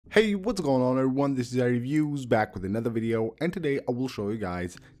Hey, what's going on everyone, this is iReviews back with another video, and today I will show you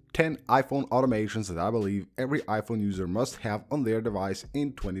guys 10 iPhone automations that I believe every iPhone user must have on their device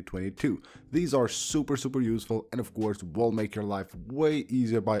in 2022. These are super useful and of course will make your life way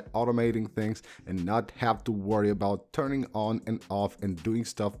easier by automating things and not have to worry about turning on and off and doing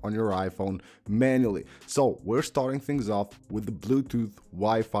stuff on your iPhone manually. So we're starting things off with the Bluetooth,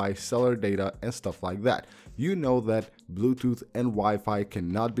 Wi-Fi, cellular data and stuff like that. You know that Bluetooth and Wi-Fi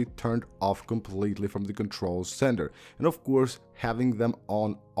cannot be turned off completely from the control center, and of course having them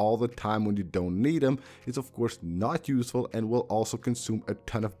on all the time when you don't need them is of course not useful and will also consume a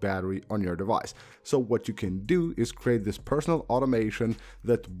ton of battery on your device. So what you can do is create this personal automation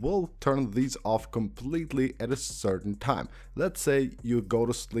that will turn these off completely at a certain time. Let's say you go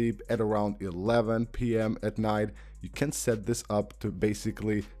to sleep at around 11 p.m. at night. You can set this up to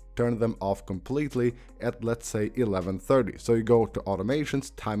basically turn them off completely at, let's say, 11:30. So you go to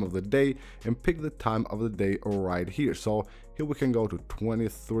automations, time of the day, and pick the time of the day right here. So here we can go to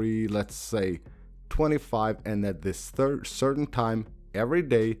 23, let's say 25, and at this certain time every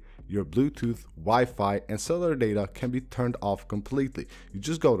day your Bluetooth, Wi-Fi and cellular data can be turned off completely. You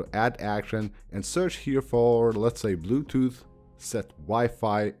just go to add action and search here for, let's say, Bluetooth, set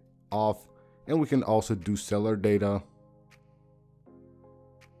Wi-Fi off, and we can also do cellular data.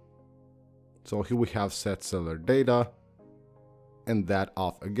 So here we have set cellular data and that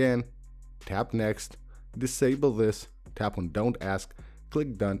off again. Tap next, disable this, tap on don't ask,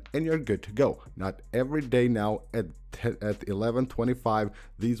 click done, and you're good to go. Not every day now at 11:25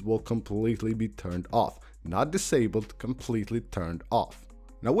 these will completely be turned off. Not disabled, completely turned off.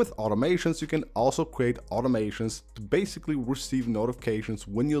 Now with automations, you can also create automations to basically receive notifications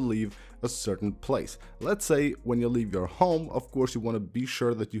when you leave a certain place. Let's say when you leave your home, of course you want to be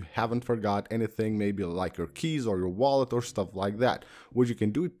sure that you haven't forgot anything, maybe like your keys or your wallet or stuff like that. What you can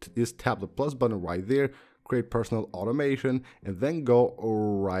do is tap the plus button right there, create personal automation, and then go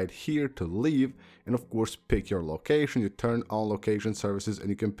right here to leave, and of course pick your location. You turn on location services and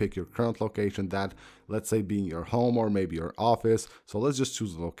you can pick your current location, that let's say being your home or maybe your office. So let's just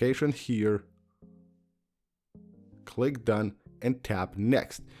choose the location here, click done and tap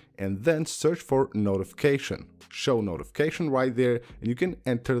next, and then search for notification. Show notification right there, and you can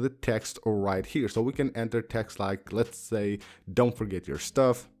enter the text right here. So we can enter text like, let's say, don't forget your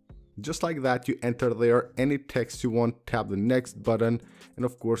stuff. Just like that, you enter there any text you want, tap the next button, and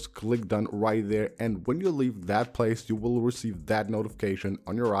of course click done right there. And when you leave that place, you will receive that notification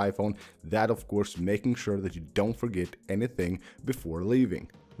on your iPhone, that of course making sure that you don't forget anything before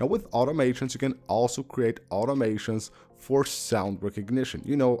leaving. Now with automations, you can also create automations for sound recognition.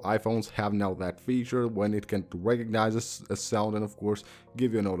 You know, iPhones have now that feature when it can recognize a sound and of course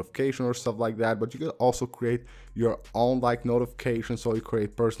give you a notification or stuff like that. But you can also create your own like notification. So you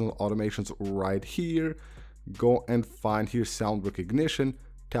create personal automations right here. Go and find here sound recognition.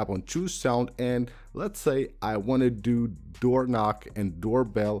 Tap on choose sound, and let's say I want to do door knock and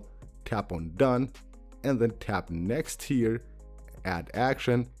doorbell. Tap on done, and then tap next here, add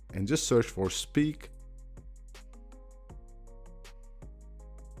action, and just search for speak.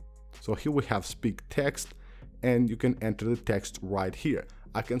 So here we have speak text, and you can enter the text right here.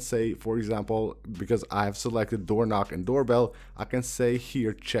 I can say, for example, because I have selected door knock and doorbell, I can say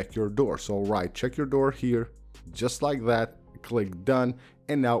here check your door. So right, check your door here, just like that, click done,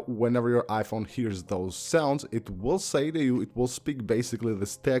 and now whenever your iPhone hears those sounds, it will say to you, it will speak basically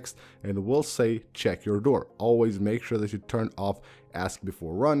this text and will say check your door. Always make sure that you turn off ask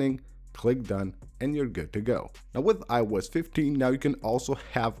before running, click done, and you're good to go. Now with iOS 15, now you can also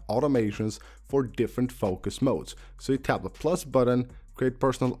have automations for different focus modes. So you tap the plus button, create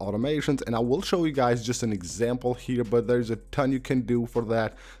personal automations, and I will show you guys just an example here, but there's a ton you can do for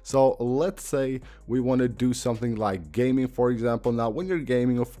that. So let's say we want to do something like gaming, for example. Now when you're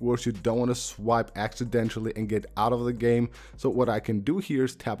gaming, of course you don't want to swipe accidentally and get out of the game. So what I can do here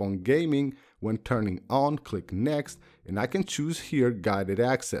is tap on gaming. When turning on, click next, and I can choose here guided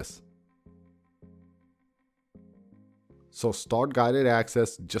access. So start guided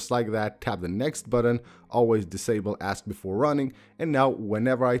access, just like that, tap the next button, always disable ask before running, and now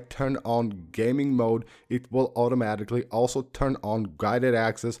whenever I turn on gaming mode, it will automatically also turn on guided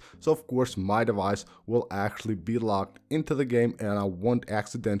access. So of course my device will actually be locked into the game and I won't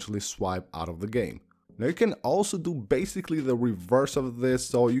accidentally swipe out of the game. Now you can also do basically the reverse of this,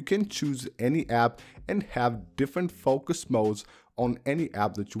 so you can choose any app and have different focus modes on any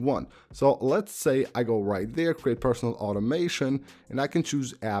app that you want. So let's say I go right there, create personal automation, and I can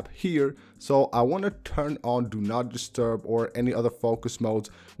choose app here. So I want to turn on do not disturb or any other focus modes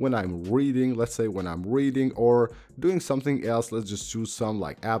when I'm reading. Let's say when I'm reading or doing something else, let's just choose some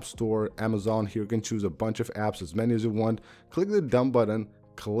like App Store, Amazon. Here you can choose a bunch of apps, as many as you want. Click the done button,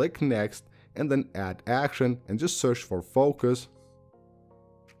 click next, and then add action and just search for focus.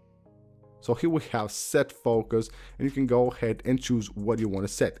 So here we have set focus, and you can go ahead and choose what you want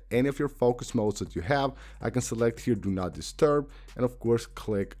to set. Any of your focus modes that you have, I can select here do not disturb, and of course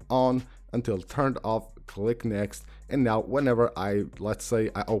click on until turned off, click next. And now whenever let's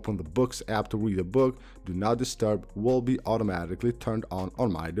say I open the books app to read a book, do not disturb will be automatically turned on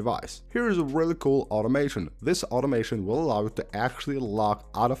my device. Here is a really cool automation. This automation will allow you to actually lock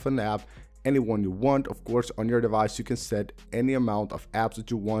out of an app anyone you want. Of course, on your device you can set any amount of apps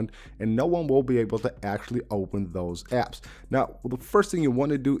that you want, and no one will be able to actually open those apps. Now the first thing you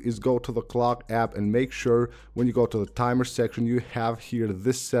want to do is go to the clock app and make sure when you go to the timer section you have here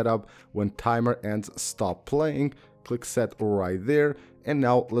this setup: when timer ends, stop playing. Click set right there. And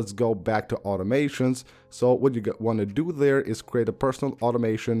now let's go back to automations. So what you want to do there is create a personal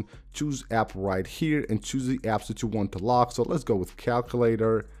automation, choose app right here, and choose the apps that you want to lock. So let's go with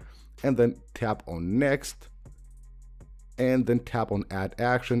calculator, and then tap on next, and then tap on add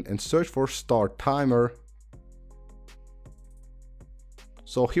action and search for start timer.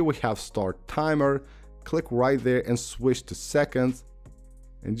 So here we have start timer. Click right there and switch to seconds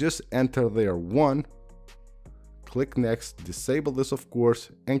and just enter there 1. Click next, disable this of course,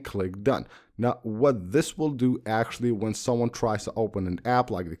 and click done. Now what this will do actually when someone tries to open an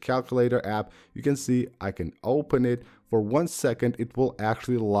app like the calculator app, you can see I can open it. For 1 second it will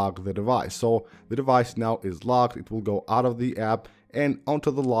actually lock the device. So the device now is locked. It will go out of the app and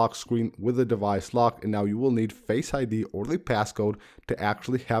onto the lock screen with the device locked, and now you will need Face ID or the passcode to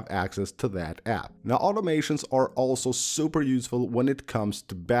actually have access to that app. Now automations are also super useful when it comes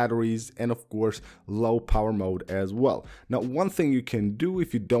to batteries and of course low power mode as well. Now one thing you can do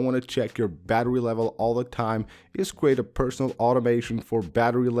if you don't want to check your battery level all the time is create a personal automation for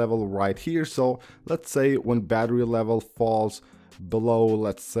battery level right here. So let's say when battery level falls below,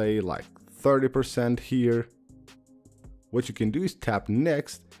 let's say like 30% here, what you can do is tap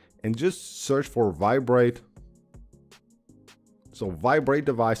next and just search for Vibrate. So Vibrate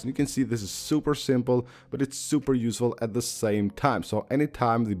device, and you can see this is super simple, but it's super useful at the same time. So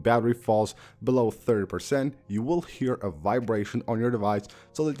anytime the battery falls below 30%, you will hear a vibration on your device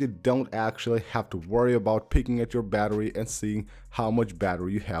so that you don't actually have to worry about picking at your battery and seeing how much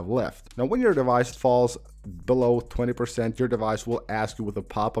battery you have left. Now when your device falls below 20%, your device will ask you with a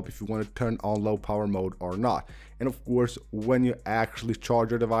pop-up if you want to turn on low power mode or not. And of course, when you actually charge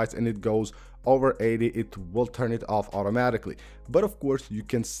your device and it goes over 80, it will turn it off automatically. But of course, you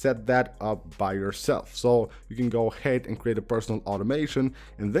can set that up by yourself. So you can go ahead and create a personal automation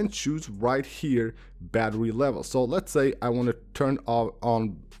and then choose right here battery level. So let's say I want to turn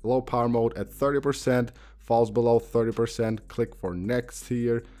on low power mode at 30%, falls below 30%, click for next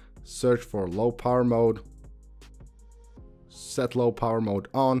here, search for low power mode, set low power mode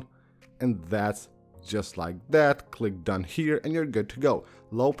on, and that's just like that. Click done here and you're good to go.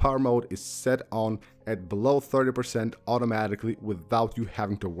 Low power mode is set on at below 30% automatically without you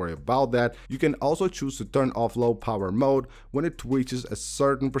having to worry about that. You can also choose to turn off low power mode when it reaches a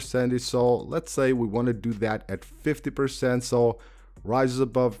certain percentage. So let's say we want to do that at 50%. So rises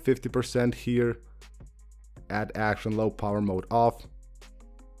above 50% here, add action, low power mode off.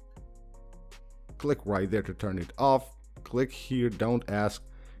 Click right there to turn it off. Click here, don't ask,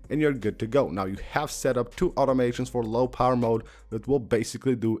 and you're good to go. Now you have set up 2 automations for low power mode that will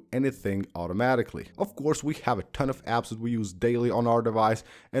basically do anything automatically. Of course, we have a ton of apps that we use daily on our device,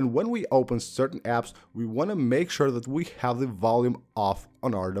 and when we open certain apps, we want to make sure that we have the volume off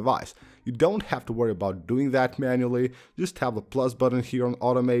on our device. You don't have to worry about doing that manually. Just have the plus button here on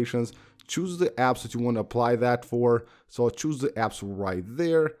automations, choose the apps that you want to apply that for. So choose the apps right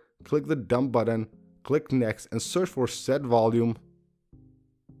there, click the done button, click next, and search for set volume.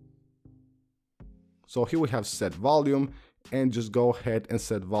 So here we have set volume, and just go ahead and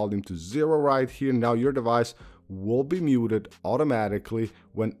set volume to 0 right here. Now your device will be muted automatically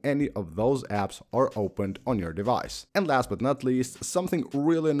when any of those apps are opened on your device. And last but not least, something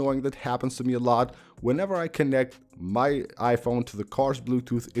really annoying that happens to me a lot: whenever I connect my iPhone to the car's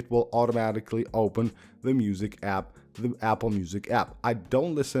Bluetooth, it will automatically open the music app, the Apple Music app. I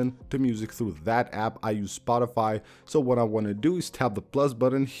don't listen to music through that app. I use Spotify. So what I want to do is tap the plus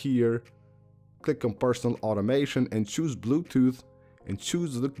button here, click on personal automation and choose Bluetooth, and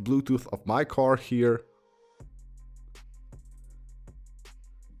choose the Bluetooth of my car here.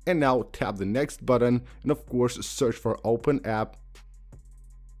 And now tap the next button and of course search for open app.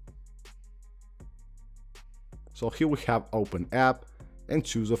 So here we have open app and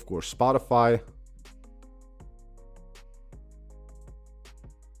choose of course Spotify.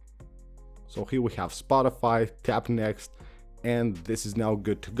 So here we have Spotify, tap next, and this is now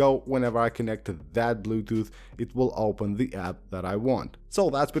good to go. Whenever I connect to that Bluetooth, it will open the app that I want. So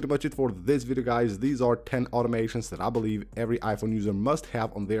that's pretty much it for this video, guys. These are 10 automations that I believe every iPhone user must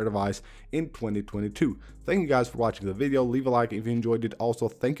have on their device in 2022. Thank you guys for watching the video. Leave a like if you enjoyed it. Also,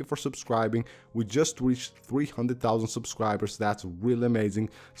 thank you for subscribing. We just reached 300,000 subscribers. That's really amazing.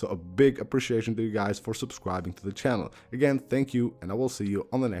 So a big appreciation to you guys for subscribing to the channel. Again, thank you, and I will see you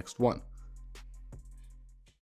on the next one.